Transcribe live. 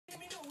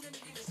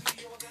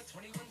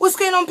What's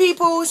going on,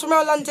 people? It's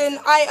Remel London.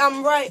 I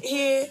am right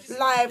here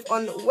live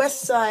on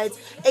West Side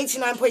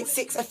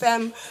 89.6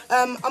 FM.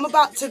 I'm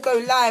about to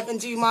go live and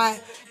do my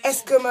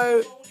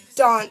Eskimo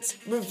Dance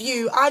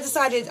review. I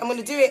decided I'm going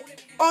to do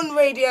it on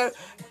radio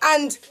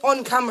and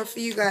on camera for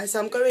you guys. So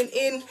I'm going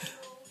in.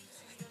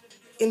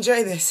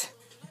 Enjoy this.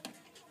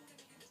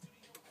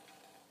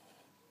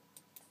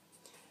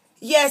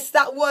 Yes,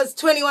 that was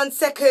 21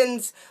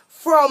 seconds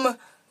from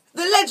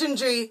the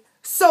legendary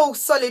Soul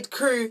Solid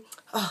crew.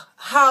 Oh,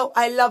 how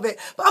I love it.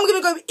 But I'm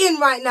going to go in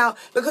right now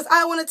because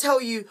I want to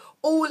tell you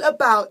all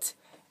about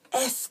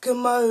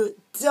Eskimo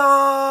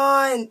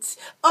Dance.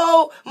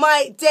 Oh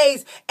my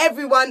days.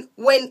 Everyone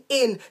went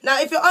in.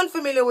 Now, if you're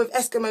unfamiliar with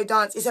Eskimo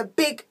Dance, it's a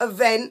big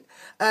event.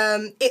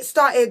 It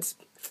started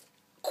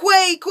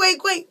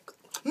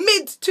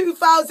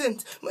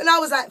mid-2000s when I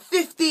was like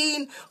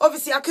 15.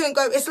 Obviously, I couldn't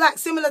go. It's like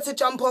similar to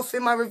Jump Off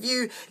in my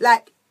review.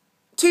 Like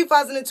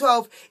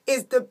 2012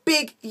 is the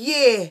big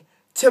year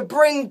to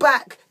bring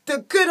back the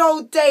good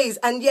old days.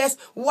 And yes,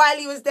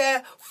 Wiley was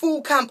there,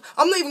 full camp.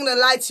 I'm not even going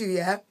to lie to you,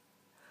 yeah?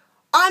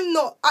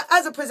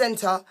 As a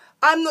presenter,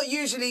 I'm not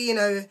usually,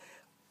 I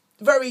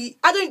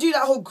don't do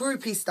that whole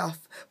groupie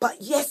stuff.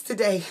 But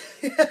yesterday,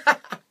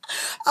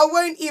 I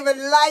won't even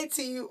lie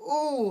to you.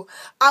 Ooh,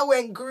 I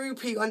went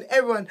groupie on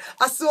everyone.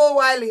 I saw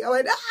Wiley. I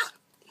went, ah!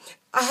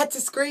 I had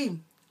to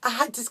scream. I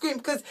had to scream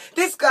because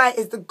this guy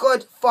is the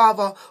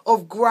godfather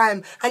of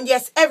grime. And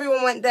yes,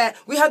 everyone went there.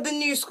 We had the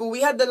new school.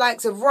 We had the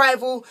likes of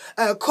Rival,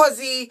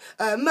 Cozzy,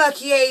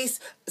 Murky Ace,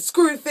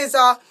 Screw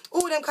Fizzer,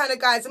 all them kind of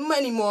guys and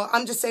many more.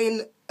 I'm just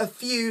saying a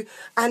few.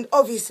 And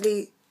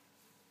obviously,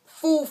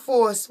 full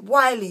force,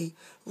 Wiley,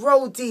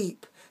 Roll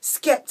Deep,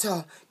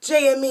 Skepta,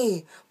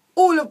 JME,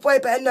 all of Boy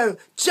Better Know,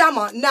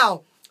 Jammer.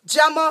 Now,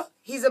 Jammer,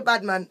 he's a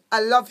bad man.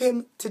 I love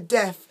him to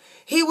death.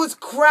 He was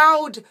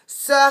crowd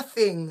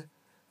surfing.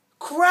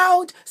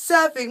 Crowd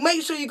surfing.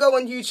 Make sure you go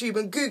on YouTube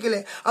and Google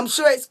it. I'm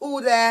sure it's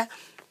all there.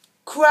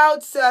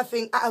 Crowd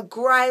surfing at a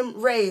grime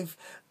rave.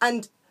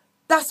 And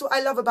that's what I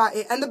love about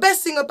it. And the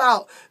best thing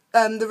about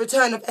the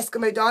return of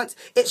Eskimo Dance,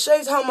 it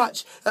shows how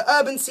much the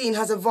urban scene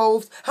has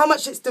evolved, how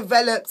much it's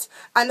developed,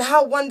 and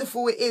how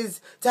wonderful it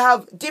is to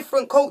have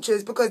different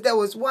cultures, because there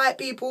was white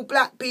people,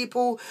 black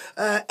people,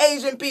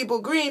 Asian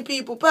people, green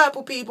people,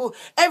 purple people.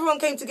 Everyone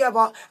came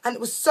together and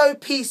it was so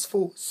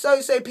peaceful.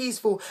 So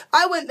peaceful.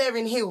 I went there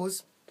in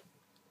heels.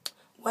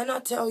 When I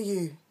tell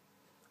you,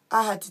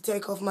 I had to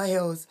take off my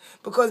heels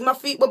because my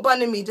feet were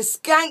bunning me. The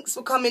skanks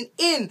were coming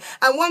in.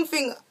 And one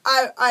thing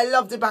I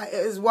loved about it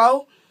as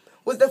well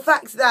was the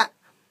fact that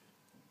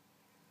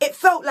it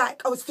felt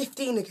like I was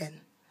 15 again.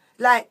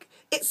 Like,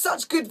 it's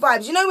such good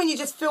vibes. You know when you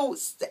just feel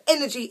the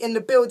energy in the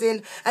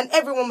building and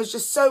everyone was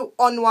just so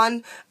on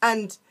one.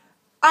 And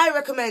I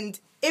recommend,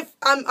 if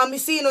I'm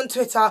seeing on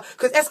Twitter,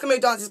 because Eskimo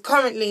Dance is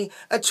currently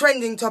a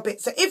trending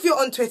topic. So if you're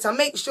on Twitter,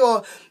 make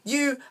sure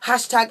you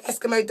hashtag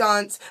Eskimo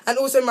Dance and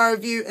also my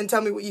review and tell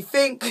me what you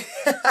think.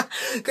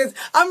 Because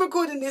I'm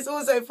recording this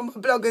also from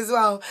my blog as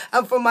well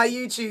and from my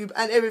YouTube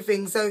and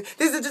everything. So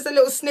this is just a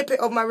little snippet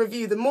of my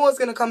review. The more is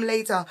going to come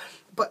later.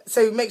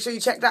 So make sure you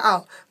check that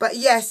out. But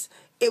yes,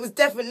 it was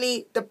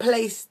definitely the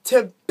place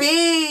to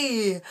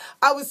be.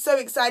 I was so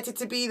excited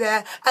to be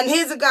there. And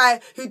here's a guy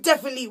who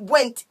definitely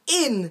went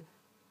in.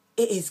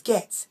 It is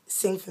Gets.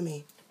 Sing for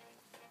me.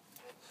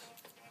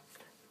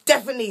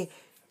 Definitely.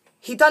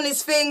 He done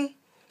his thing.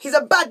 He's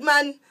a bad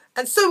man.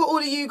 And so are all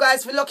of you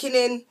guys for locking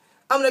in.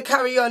 I'm going to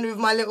carry on with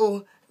my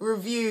little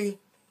review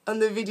on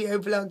the video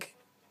blog.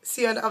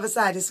 See you on the other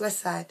side. It's West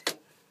Side.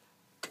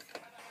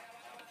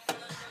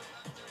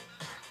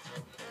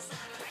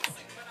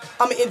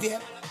 I'm an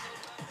idiot.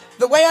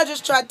 The way I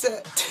just tried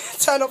to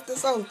turn off the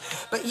song.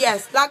 But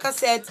yes, like I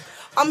said,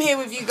 I'm here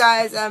with you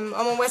guys. I'm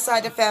on West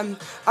Side FM.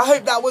 I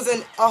hope that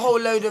wasn't a whole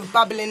load of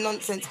babbling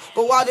nonsense.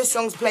 But while this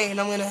song's playing,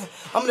 I'm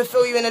gonna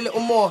fill you in a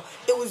little more.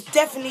 It was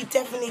definitely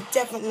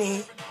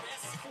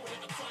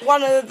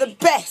one of the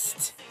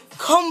best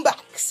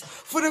comebacks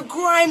for the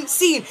grime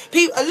scene.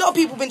 A lot of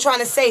people have been trying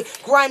to say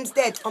grime's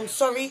dead. I'm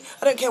sorry.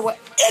 I don't care what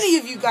any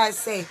of you guys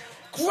say.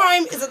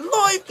 Grime is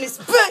alive and it's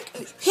back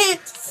and it's here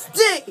to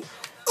stay.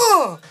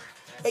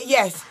 But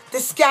yes, the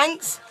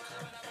skanks.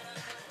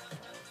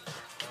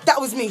 That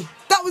was me.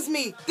 That was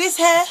me. This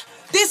hair,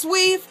 this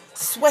weave,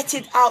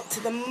 sweated out to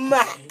the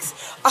max.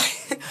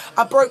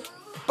 I broke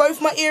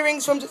both my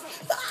earrings from just...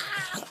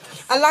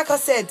 And like I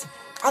said,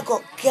 I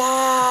got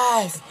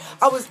gas.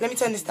 Let me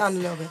turn this down a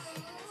little bit.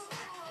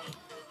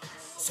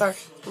 Sorry,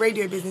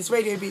 radio business.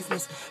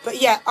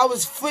 But yeah, I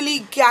was fully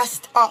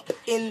gassed up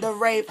in the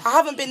rave. I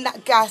haven't been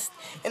that gassed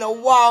in a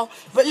while.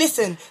 But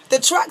listen, the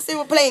tracks they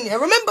were playing here,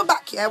 remember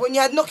back here when you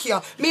had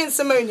Nokia? Me and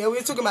Simonia, we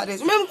were talking about this.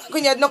 Remember back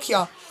when you had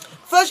Nokia?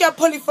 First you had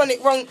polyphonic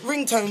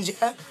ringtones,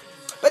 yeah?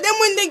 But then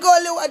when they got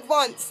a little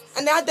advanced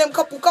and they had them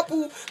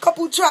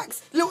couple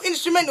tracks, little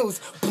instrumentals.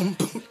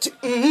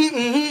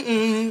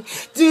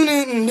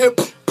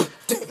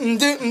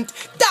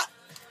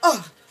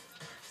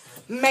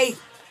 Mate,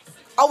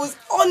 I was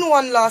on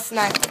one last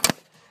night.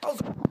 On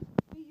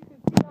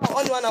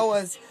one I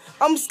was.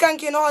 I'm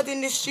skanking hard in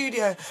this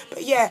studio.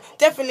 But yeah,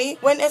 definitely,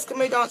 when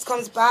Eskimo Dance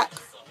comes back,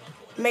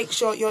 make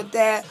sure you're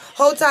there.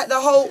 Hold tight the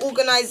whole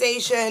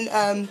organisation.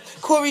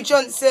 Corey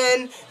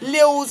Johnson,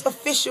 Lil's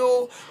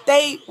Official,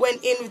 they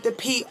went in with the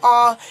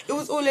PR. It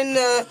was all in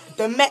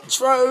the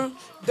Metro,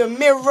 the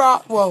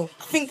Mirror. Well,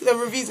 I think the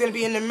review's going to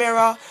be in the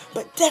Mirror.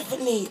 But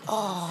definitely,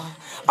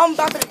 I'm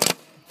babbling.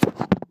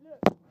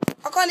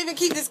 I can't even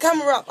keep this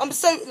camera up. I'm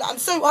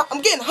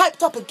getting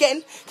hyped up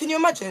again. Can you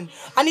imagine?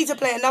 I need to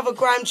play another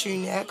grime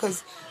tune, yeah,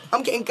 because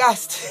I'm getting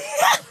gassed.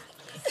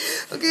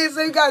 Okay,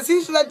 so guys,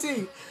 who should I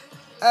do?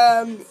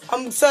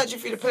 I'm searching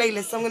through the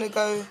playlist. I'm gonna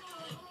go.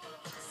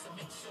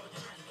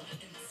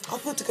 I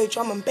thought to go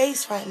drum and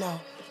bass right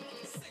now.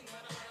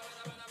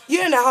 You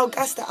don't know how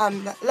gassed I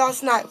am. Like,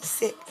 last night was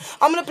sick.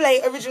 I'm gonna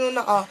play Original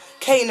Nutter,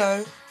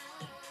 Kano.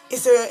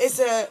 It's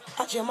a.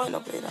 Actually, I might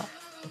not play that.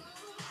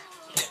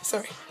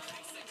 Sorry.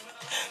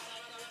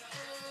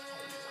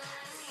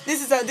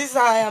 This is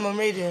how I am on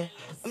radio.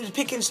 I'm just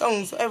picking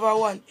songs, whatever I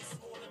want.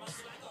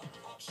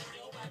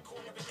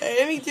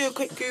 Let me do a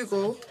quick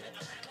Google.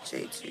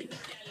 J2.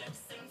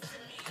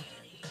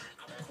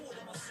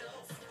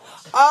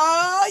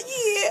 Oh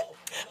yeah!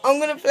 I'm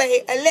gonna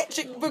play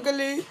Electric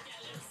Boogaloo,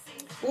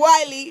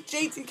 Wiley,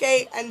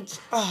 JTK, and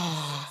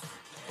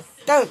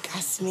don't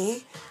gas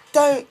me.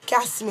 Don't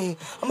gas me.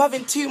 I'm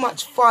having too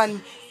much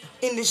fun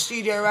in the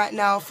studio right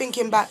now,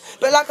 thinking back.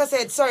 But like I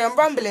said, sorry, I'm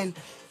rambling.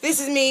 This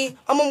is me.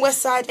 I'm on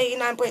West Side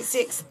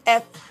 89.6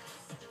 F.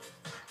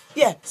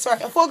 Yeah,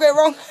 sorry, I thought I got it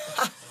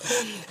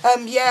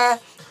wrong. Yeah,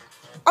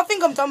 I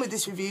think I'm done with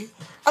this review.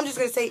 I'm just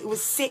going to say it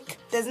was sick.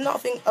 There's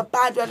nothing, a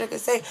bad word I can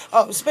say.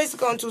 Oh, it was supposed to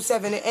go until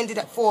 7. It ended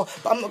at 4.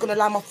 But I'm not going to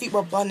lie, my feet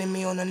were burning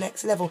me on the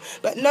next level.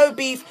 But no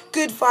beef,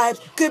 good vibes,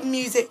 good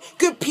music,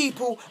 good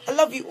people. I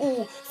love you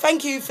all.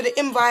 Thank you for the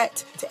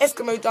invite to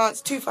Eskimo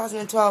Dance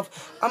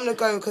 2012. I'm going to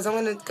go because I'm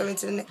going to go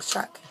into the next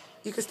track.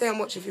 You can stay and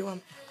watch if you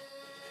want.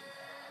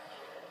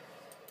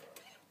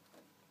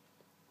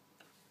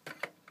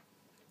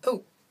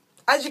 Oh,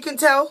 as you can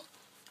tell,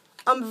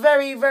 I'm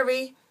very,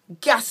 very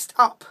gassed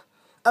up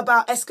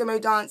about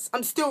Eskimo Dance.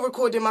 I'm still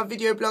recording my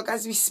video blog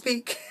as we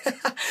speak.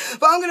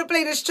 But I'm going to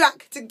play this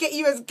track to get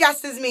you as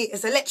gassed as me.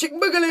 It's Electric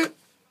Boogaloo.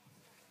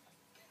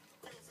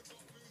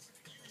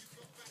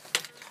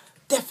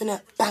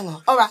 Definite banger.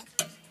 Alright,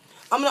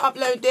 I'm going to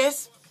upload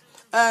this.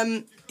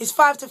 It's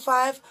 5 to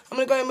 5. I'm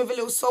going to go in with a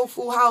little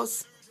soulful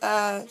house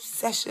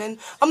session.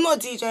 I'm not a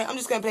DJ. I'm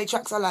just going to play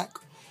tracks I like.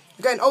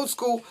 I'm going old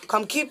school.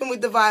 Come keeping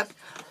with the vibe.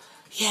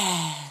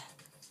 Yeah.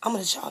 I'm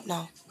going to shut up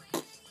now.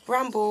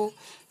 Ramble.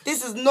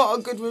 This is not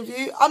a good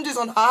review. I'm just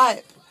on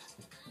hype.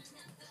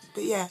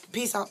 But yeah,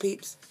 peace out,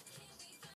 peeps.